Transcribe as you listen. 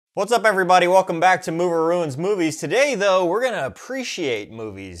What's up, everybody? Welcome back to Mover Ruins Movies. Today, though, we're going to appreciate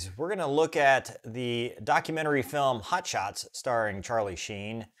movies. We're going to look at the documentary film Hot Shots starring Charlie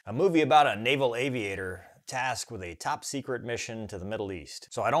Sheen, a movie about a naval aviator tasked with a top secret mission to the Middle East.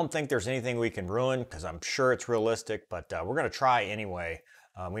 So I don't think there's anything we can ruin because I'm sure it's realistic, but we're going to try anyway.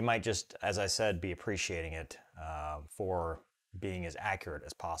 We might just, as I said, be appreciating it for being as accurate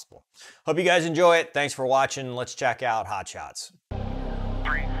as possible. Hope you guys enjoy it. Thanks for watching. Let's check out Hot Shots.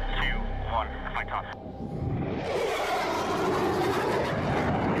 3, 2, 1, fight off.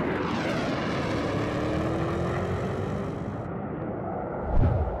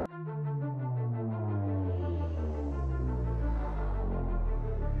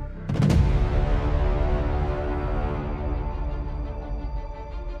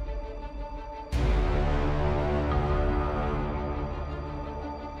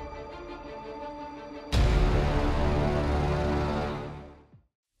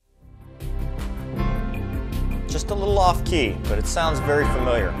 Just a little off key, but it sounds very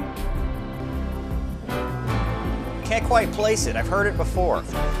familiar. Can't quite place it. I've heard it before.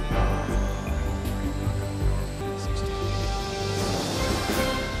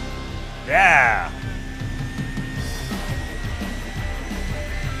 Yeah!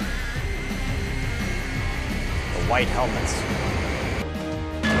 The white helmets.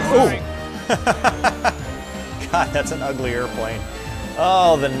 Ooh! God, that's an ugly airplane.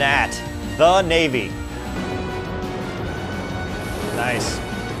 Oh, the Nat. The Navy. Nice.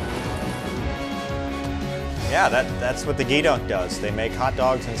 Yeah, that's what the Geedunk does. They make hot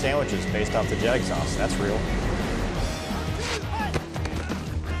dogs and sandwiches based off the jet exhaust. That's real.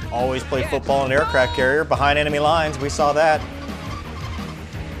 Always play football in an aircraft carrier behind enemy lines. We saw that.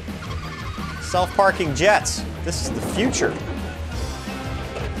 Self-parking jets. This is the future.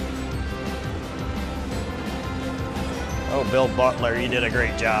 Oh, Bill Butler, you did a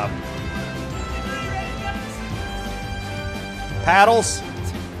great job. Paddles?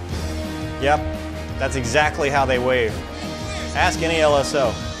 Yep, that's exactly how they wave. Ask any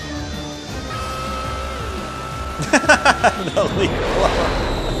LSO. The leaf blower.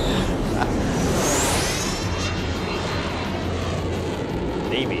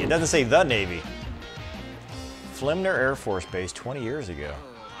 Navy, it doesn't say the Navy. Flimner Air Force Base 20 years ago.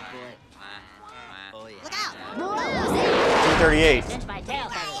 Look out! T-38.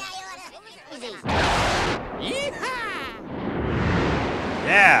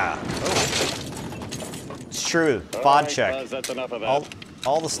 Yeah. Oh. It's true. FOD check. Buzz, that's enough of that.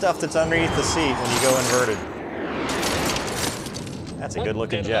 All the stuff that's underneath the seat when you go inverted. That's a good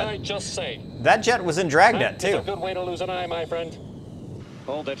looking jet. What did I just say? That jet was in Dragnet That is too. a good way to lose an eye, my friend.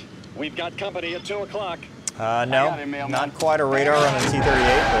 Hold it. We've got company at 2 o'clock. No, not quite a radar on a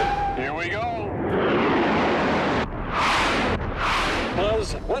T-38, Here we go.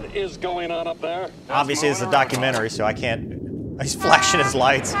 Buzz, what is going on up there? but obviously it's a documentary, so I can't. He's flashing his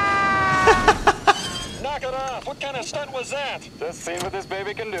lights. Knock it off. What kind of stunt was that? Just see what this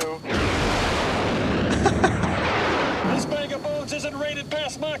baby can do. This bag of bones isn't rated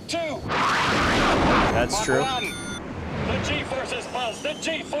past Mach 2. That's Mach true. 1. The G-forces, Buzz. The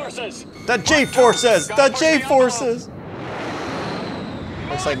G-forces. The G-forces! The G-forces!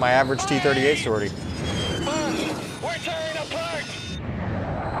 Looks like my average T-38 sortie. Buzz, we're tearing apart.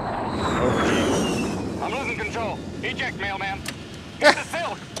 Over G. I'm losing control. Eject, mailman. Get the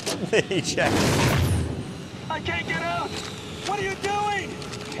silk. Eject. I can't get out. What are you doing?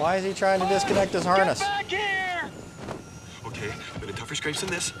 Why is he trying to disconnect his harness? Get back here. Okay, I've been in tougher scrapes than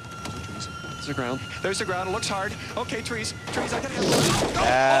this. There's the ground. There's the ground. It looks hard. Okay, trees. Trees, I gotta get...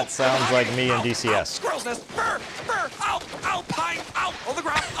 That sounds like me in DCS. Squirrel's nest. Burr! Burr! Ow! Ow! Pine! Ow! Oh, the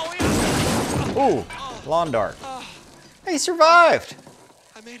ground! Oh, yeah! Ooh, lawn dart. He survived.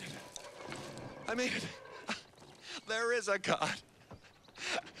 I made it. I made it. There is a God.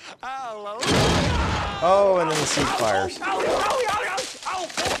 Hallelujah! Oh, and then the seat fires. Ow! Ow! Ow!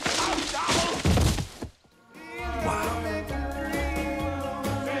 Wow.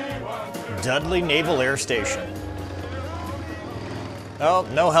 Dudley Naval Air Station. Oh,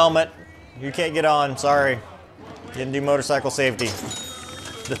 no helmet. You can't get on, sorry. Didn't do motorcycle safety.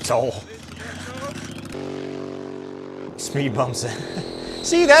 The toll. Speed bumps in.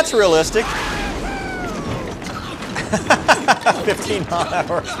 See, that's realistic.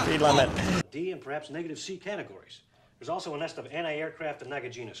 15-mile-an-hour speed limit. D and perhaps negative C categories. There's also a nest of anti-aircraft and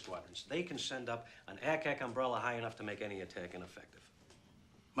Nagajina squadrons. They can send up an ACAC umbrella high enough to make any attack ineffective.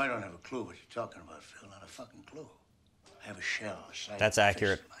 I don't have a clue what you're talking about, Phil. Not a fucking clue. I have a shell, a sight That's of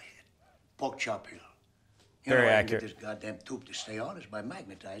accurate. fish in my head. Pork chop hill. Very I can accurate. get this goddamn tube to stay on is by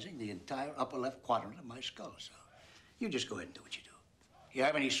magnetizing the entire upper left quadrant of my skull. So you just go ahead and do what you do. You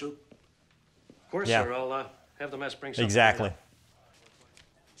have any soup? Of course, Yeah. sir. I'll have the mess bring something. Exactly. right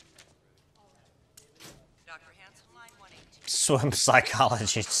Dr. Hansen, line 118. Swim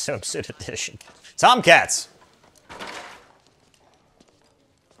Psychology Swimsuit Edition. Tomcats!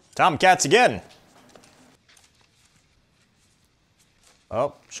 Tomcats again!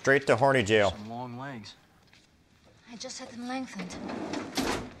 Oh, straight to horny jail. Some long legs. I just had them lengthened.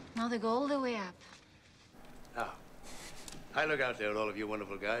 Now they go all the way up. Now, I look out there at all of you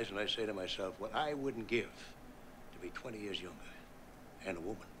wonderful guys, and I say to myself, what I wouldn't give to be 20 years younger and a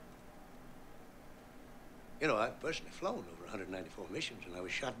woman. You know, I've personally flown over 194 missions, and I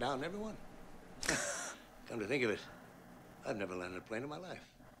was shot down in every one. Come to think of it, I've never landed a plane in my life.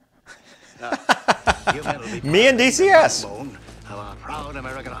 Now, you men will be Me and DCS. backbone of our proud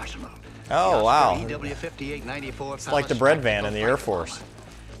American arsenal. Oh, wow. It's like the bread van in the Air Force.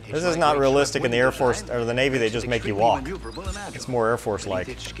 This is not realistic in the Air Force or the Navy. They just make you walk. It's more Air Force-like.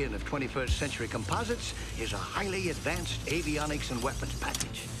 Beneath its skin of 21st century composites is a highly advanced avionics and weapons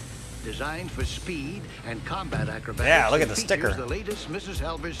package. Designed for speed and combat acrobatics. Yeah, look at it the sticker. features the latest Mrs.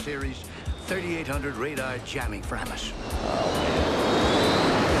 Halver's series 3800 radar jamming framus.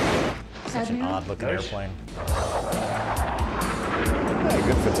 Such an odd-looking airplane. Yeah,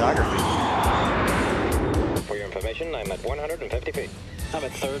 good photography. For your information, I'm at 150 feet. I'm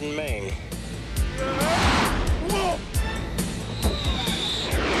at 3rd and Main.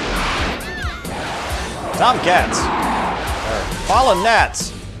 Tomcats. Or fallen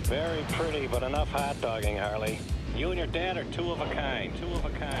gnats. Very pretty, but enough hot dogging, Harley. You and your dad are two of a kind. Two of a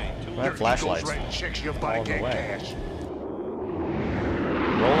kind. Two Well, of a flashlights. Chicks you All the way.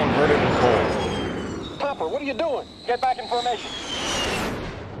 Roll inverted and pull. Popper, what are you doing? Get back in formation.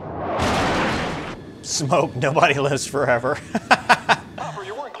 Smoke. Nobody lives forever. Popper,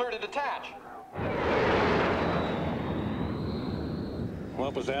 you weren't clear to detach.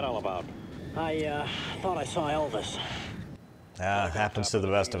 What was that all about? I thought I saw Elvis. Yeah, it happens to the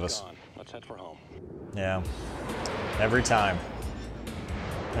best of us. Let's head for home. Yeah. Every time.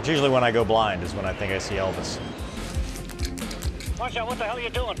 That's usually when I go blind, is when I think I see Elvis. Watch out, what the hell are you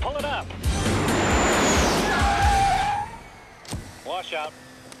doing? Pull it up. Watch out.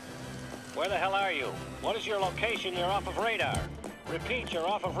 Where the hell are you? What is your location? You're off of radar. Repeat, you're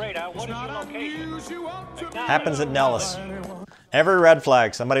off of radar. What is your location? Happens at Nellis. Every red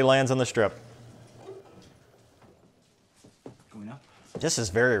flag, somebody lands on the strip. Going up? This is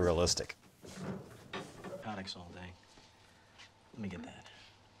very realistic. Narcotics all day. Let me get that.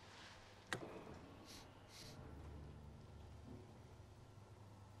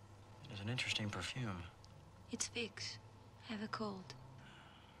 There's an interesting perfume. It's Vicks. I have a cold.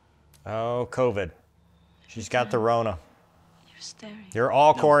 Oh, COVID. She's got the Rona. You're staring. You're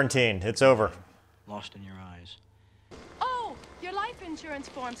all quarantined. It's over. Lost in your eyes. Oh, your life insurance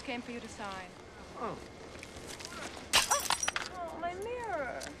forms came for you to sign. Oh, my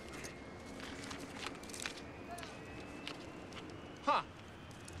mirror. Huh.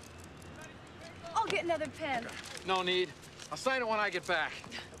 I'll get another pen. No need. I'll sign it when I get back.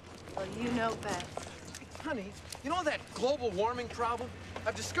 Well, you know best. Honey, you know that global warming problem?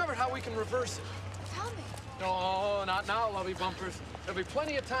 I've discovered how we can reverse it. Tell me. No, not now, lovey bumpers. There'll be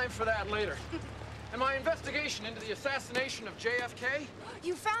plenty of time for that later. And my investigation into the assassination of JFK?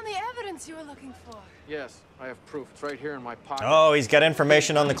 You found the evidence you were looking for. Yes, I have proof. It's right here in my pocket. Oh, he's got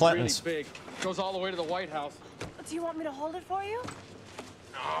information on the Clintons. Really big. Goes all the way to the White House. Do you want me to hold it for you?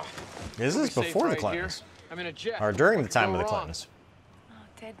 No. This is before the Clintons. I'm in a jet. Or during the What could time go of the wrong? Clintons. Oh,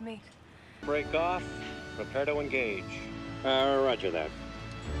 dead meat. Break off. Prepare to engage. Roger that.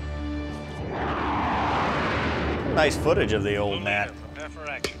 Nice footage of the old Nat. Prepare for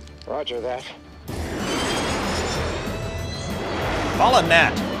action. Roger that. Fallen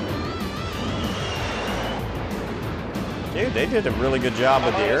Nat. Dude, they did a really good job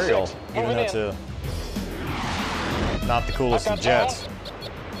with the aerial, even though it's not the coolest of jets.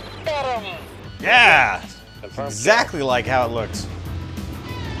 Got him. Yeah, exactly like how it looks.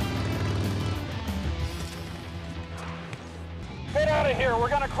 Get out of here. We're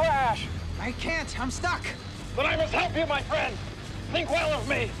gonna crash. I can't. I'm stuck. But I must help you, my friend. Think well of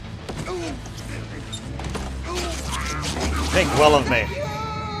me. Think well of me.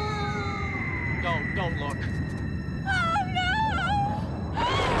 Don't look.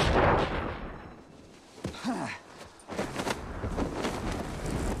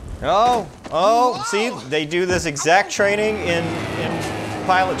 Oh, see, they do this exact training in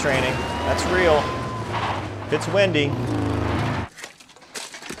pilot training. That's real. If it's windy.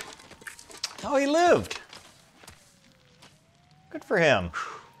 Oh, he lived. Good for him.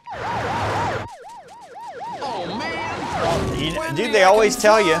 Oh, man. Dude, they always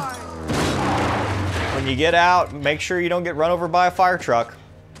tell you when you get out, make sure you don't get run over by a fire truck.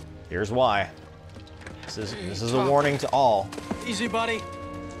 Here's why. This is a warning to all. Easy, buddy.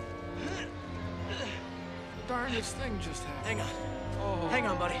 Darndest thing just happened. Hang on. Oh. Hang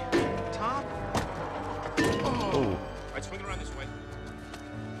on, buddy. Tom? Ooh. All right, swing it around this way.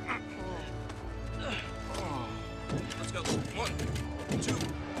 Let's go. 1,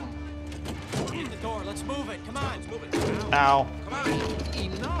 2. Hit the door. Let's move it. Come on. Let's move it. Ow. Come on.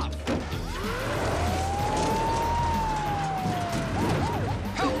 Enough.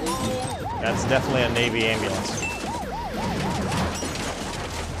 That's definitely a Navy ambulance.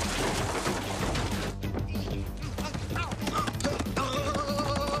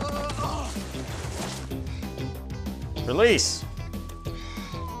 Release.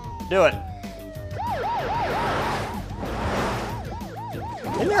 Do it.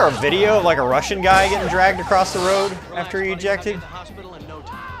 Isn't there a video of like a Russian guy getting dragged across the road after he ejected?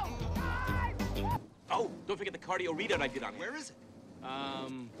 Oh, don't forget the cardio readout I did on. Where is it?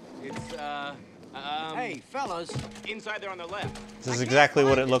 Hey, fellas. Inside there on the left. This is exactly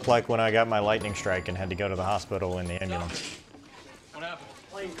what it looked like when I got my lightning strike and had to go to the hospital in the ambulance. What happened?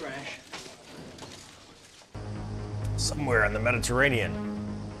 Plane crash. Somewhere in the Mediterranean.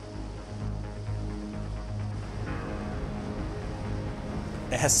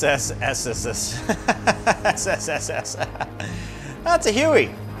 SSSSS. SSSS. That's a Huey.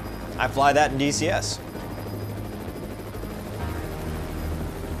 I fly that in DCS.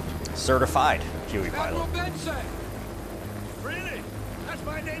 Certified Huey pilot. Admiral Benson! Really? That's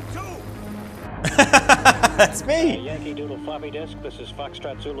my name too! That's me! Yankee Doodle floppy disk, this is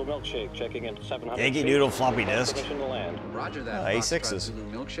Foxtrot Zulu Milkshake, checking into 700 Yankee Doodle floppy disk. Permission to land. Roger that. A6s. Zulu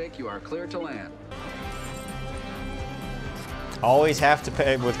Milkshake, you are clear to land. Always have to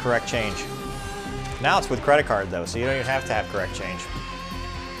pay with correct change. Now it's with credit card though, so you don't even have to have correct change.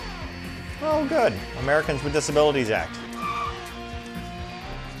 Oh good. Americans with Disabilities Act.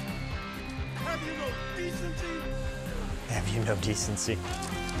 Have you no decency? Have you no decency?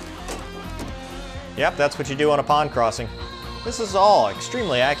 Yep, that's what you do on a pond crossing. This is all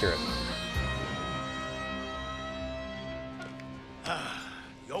extremely accurate.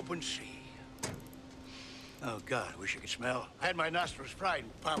 The open sea. Oh, God, I wish I could smell. I had my nostrils fried in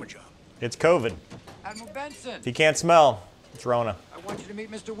Parmesan. It's COVID. Admiral Benson, If you can't smell, it's Rona. I want you to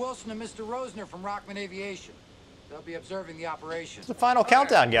meet Mr. Wilson and Mr. Rosner from Rockman Aviation. They'll be observing the operation. It's the final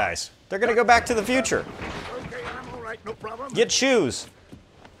countdown, guys. They're gonna go back to the future. Okay, I'm all right, no problem. Get shoes.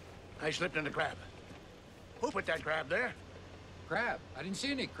 I slipped in the crab. Who put that crab there? Crab? I didn't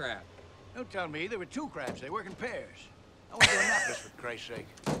see any crab. Don't tell me. There were 2 crabs. They work in pairs. I went to Annapolis, for Christ's sake.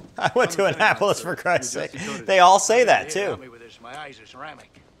 I went to Annapolis for Christ's sake. They all say that too. Me with this. My eyes are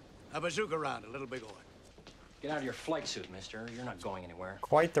ceramic. A bazooka round, a little big one. Get out of your flight suit, mister. You're not going anywhere.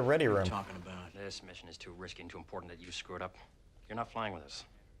 Quite the ready room. Talking about this mission is too risky and too important that you screw it up. You're not flying with us.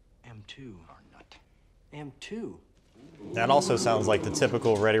 M2. Or not. M2. That also sounds like the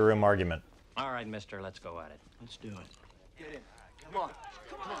typical ready room argument. All right, mister, let's go at it. Let's do it. Get in. Come on.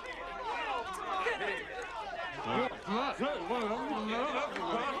 Come on.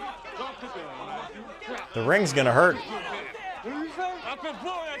 The ring's gonna hurt.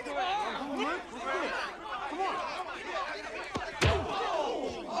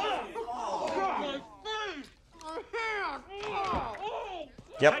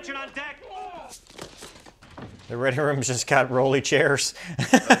 Yep. Attention on deck. The ready room's just got rolly chairs.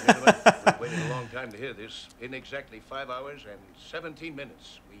 We've waited a long time to hear this. In exactly 5 hours and 17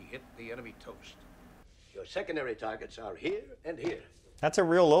 minutes, we hit the enemy toast. Your secondary targets are here and here. That's a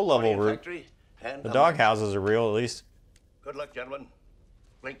real low-level route. Factory and The dog houses are real, at least. Good luck, gentlemen.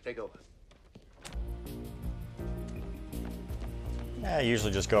 Blink, take over. Yeah, I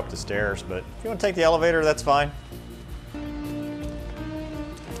usually just go up the stairs, but if you want to take the elevator, that's fine.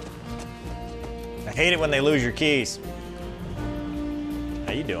 I hate it when they lose your keys.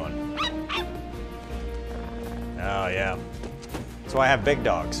 How you doing? Oh, yeah. That's why I have big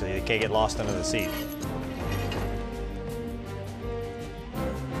dogs, so you can't get lost under the seat.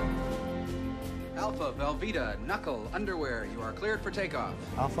 Alpha, Velveeta, Knuckle, Underwear, you are cleared for takeoff.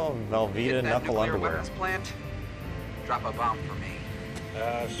 Alpha, Velveeta, Knuckle, Underwear. Weapons plant, drop a bomb for me.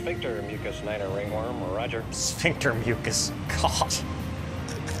 Sphincter, mucus, niner, ringworm, or Roger. Sphincter mucus. God.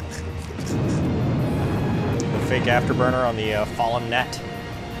 The fake afterburner on the fallen net.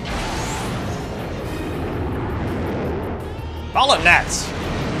 Fallen nets!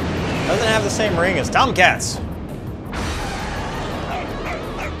 Doesn't have the same ring as Tomcats.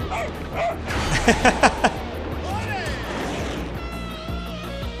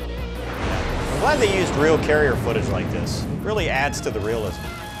 glad they used real carrier footage like this. It really adds to the realism.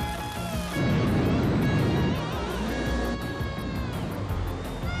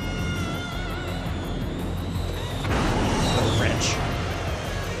 Wrench.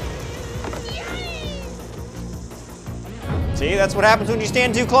 See, that's what happens when you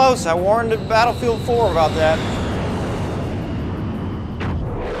stand too close. I warned Battlefield 4 about that.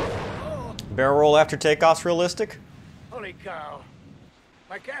 Barrel roll after takeoff's realistic? Holy cow.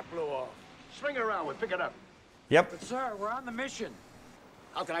 My cap blew off. Swing it around, we'll pick it up. Yep. But sir, we're on the mission.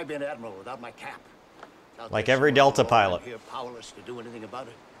 How can I be an admiral without my cap? Like every Delta pilot. Here, powerless to do anything about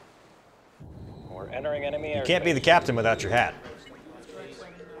it. We're entering enemy You can't be the captain without your hat.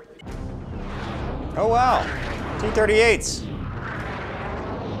 Oh wow, T-38s.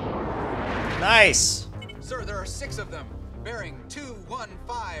 Nice. Sir, there are 6 of them. Bearing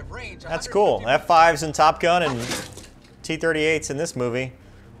 215 range. That's cool. F-5s in Top Gun and T-38s in this movie.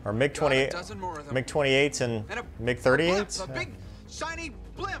 Or MiG-28s and MiG-38s? A big, shiny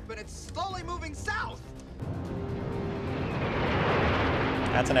blimp, and it's slowly moving south.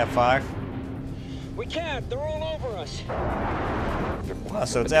 That's an F-5. We can't. They're all over us. Oh,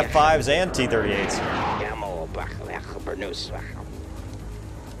 so it's F-5s and T-38s.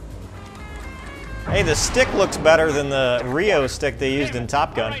 Hey, the stick looks better than the Rio stick they used in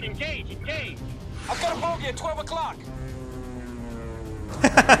Top Gun. All right, engage, engage. I've got a bogey at 12 o'clock.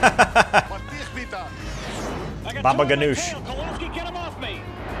 Baba Ganoush. Kowalski, get him off me.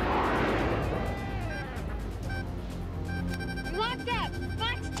 Locked up.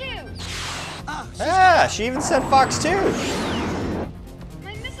 Fox 2. Yeah, she even said Fox 2.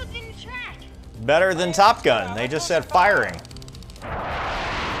 My missile didn't track. Better than Top Gun. They just said firing.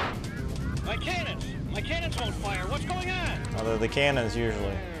 My cannons won't fire. What's going on? Although the cannons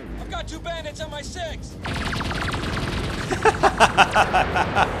usually. I've got 2 bandits on my 6.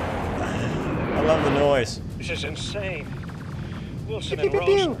 I love the noise. This is insane. Wilson and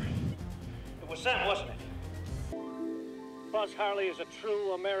Roser. It was them, wasn't it? Buzz Harley is a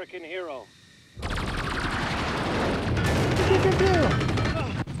true American hero.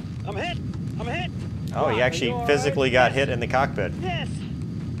 I'm hit. I'm hit. Oh, he actually physically got hit in the cockpit. Yes.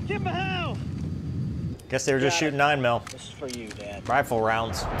 Jim Mahal. Guess they were just shooting 9mm. This is for you, Dad. Rifle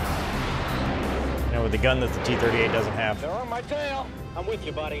rounds. You know, with the gun that the T-38 doesn't have. They're on my tail. I'm with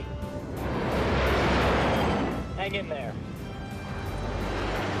you, buddy. Hang in there.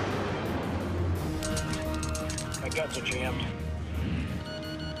 My guts are jammed.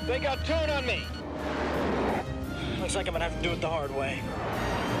 They got tone on me. Looks like I'm gonna have to do it the hard way.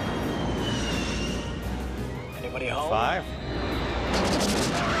 Anybody home? 5.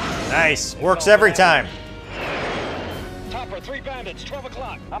 Nice. Works every time. Topper, 3 bandits, 12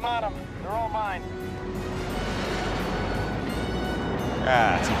 o'clock. I'm on them. They're all mine.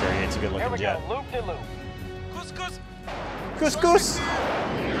 Ah, T-38's a good looking jet. Here we go. Loop-de-loop. Couscous. Couscous.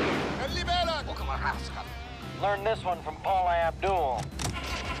 Learned this one from Paula Abdul.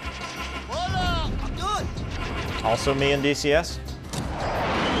 Also me in DCS.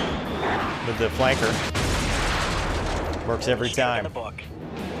 With the flanker. Works every time.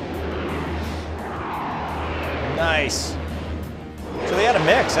 Nice. So they had a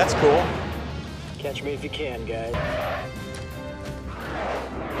mix. That's cool. Catch me if you can, guys.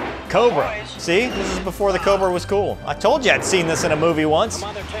 Cobra. See? This is before the Cobra was cool. I told you I'd seen this in a movie once. I'm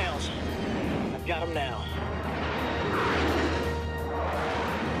on their tails. I've got them now.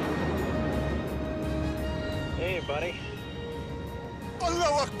 Hey, buddy.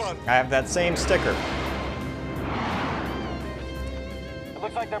 I have that same sticker. It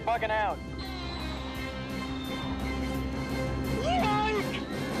looks like they're bugging out.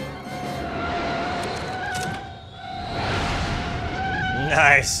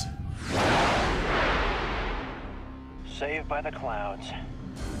 Nice. Saved by the clouds.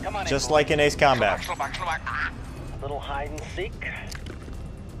 Come on Just in, like in Ace Combat. A little hide and seek.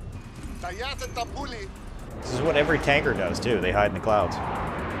 This is what every tanker does too. They hide in the clouds.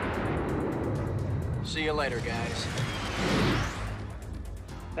 See you later, guys.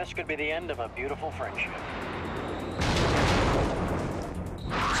 This could be the end of a beautiful friendship.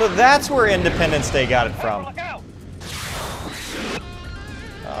 So that's where Independence Day got it from. Look out!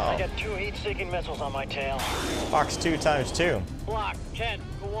 I got 2 heat-seeking missiles on my tail. Fox 2 times 2. Block, Ted,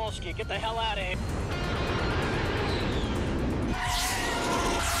 Kowalski, get the hell out of here.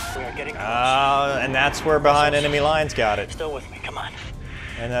 We are getting close. And that's where Behind Enemy Lines got it. Still with me, come on.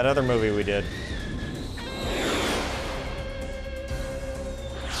 And that other movie we did.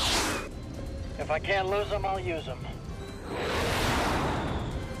 If I can't lose them, I'll use them.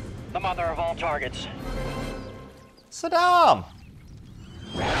 The mother of all targets. Saddam!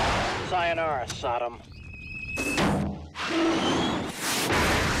 Sayonara, Sodom.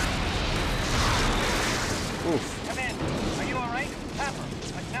 Oof. Come in. Are you all right? Pepper,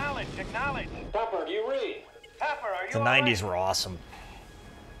 acknowledge, acknowledge. Pepper, do you read? Pepper, are you The all 90s right? were awesome.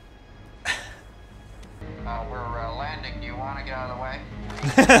 We're landing. Do you want to get out of the way?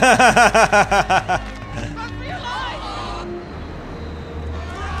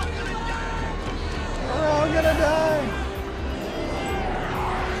 We're all gonna die.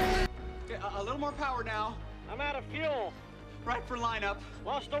 Okay, a little more power now. I'm out of fuel. Right for lineup.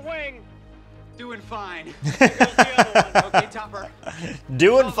 Lost a wing. Doing fine. Here goes the other one. Okay, Topper.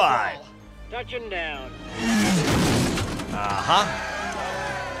 Doing fine. Touching down. Uh-huh.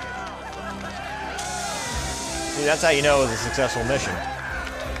 See, that's how you know it was a successful mission.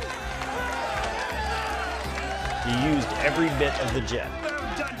 You used every bit of the jet.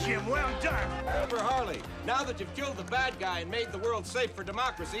 Well done, Jim. Well done. Pepper Harley, now that you've killed the bad guy and made the world safe for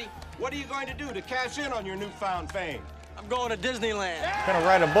democracy, what are you going to do to cash in on your newfound fame? I'm going to Disneyland. I'm gonna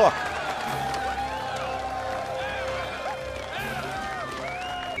write a book.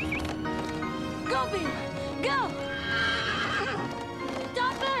 Go, Bill! Go!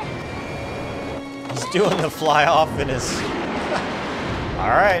 Stop it! He's doing the fly off in his... All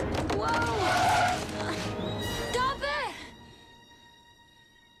right. Whoa! Stop it!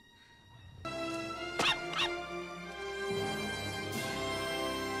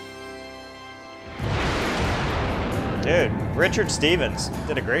 Dude, Richard Stevens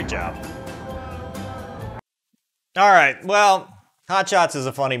did a great job. All right, well, Hot Shots is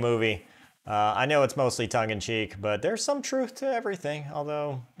a funny movie. I know it's mostly tongue-in-cheek, but there's some truth to everything,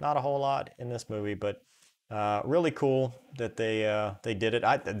 although not a whole lot in this movie, but really cool that they did it.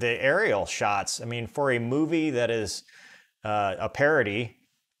 The aerial shots, I mean, for a movie that is a parody,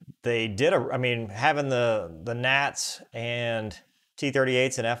 they did I mean, having the Nats and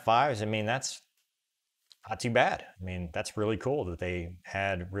T-38s and F-5s, I mean, that's not too bad. I mean, that's really cool that they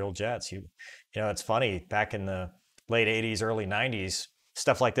had real jets. You know, it's funny, back in the late 80s, early 90s,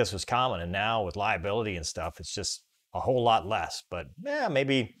 stuff like this was common, and now with liability and stuff, it's just a whole lot less. But yeah,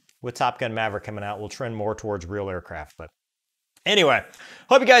 maybe with Top Gun Maverick coming out, we'll trend more towards real aircraft. But anyway,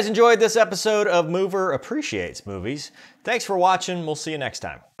 hope you guys enjoyed this episode of Mover Appreciates Movies. Thanks for watching. We'll see you next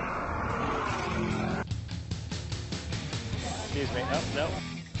time. Excuse me. Oh, no.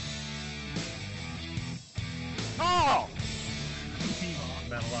 Oh!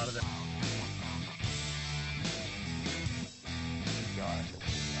 About a lot of them.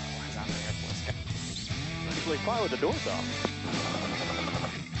 Usually fine with the doors off.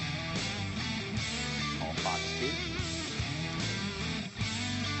 All Fox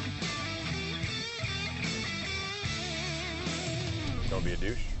 2. Don't be a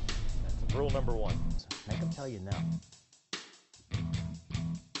douche. That's rule number 1. Make them tell you no.